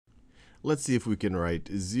let's see if we can write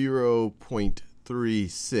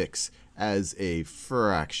 0.36 as a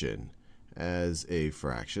fraction.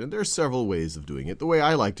 There's several ways of doing it. The way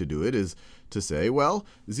I like to do it is to say, well,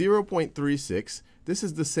 0.36, this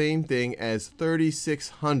is the same thing as 36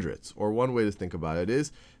 hundredths. Or one way to think about it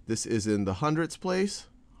is, this is in the hundredths place,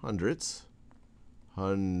 hundredths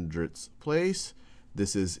place.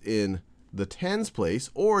 This is in the tens place,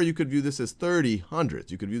 or you could view this as 30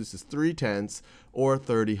 hundredths. You could view this as 3 tenths or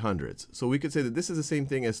 30 hundredths. So we could say that this is the same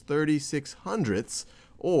thing as 36 hundredths,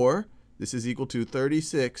 or this is equal to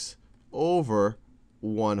 36 over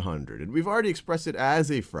 100. And we've already expressed it as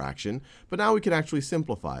a fraction, but now we can actually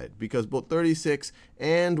simplify it, because both 36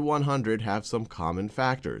 and 100 have some common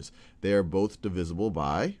factors. They are both divisible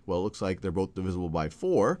by, well, it looks like they're both divisible by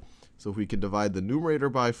 4. So if we can divide the numerator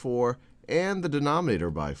by 4 and the denominator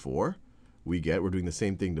by 4, we're doing the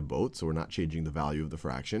same thing to both, so we're not changing the value of the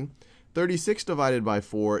fraction. 36 divided by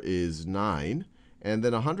 4 is 9, and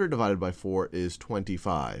then 100 divided by 4 is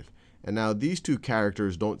 25. And now these two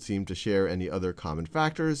characters don't seem to share any other common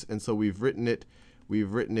factors, and so we've written it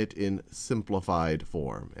in simplified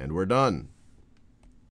form, and we're done.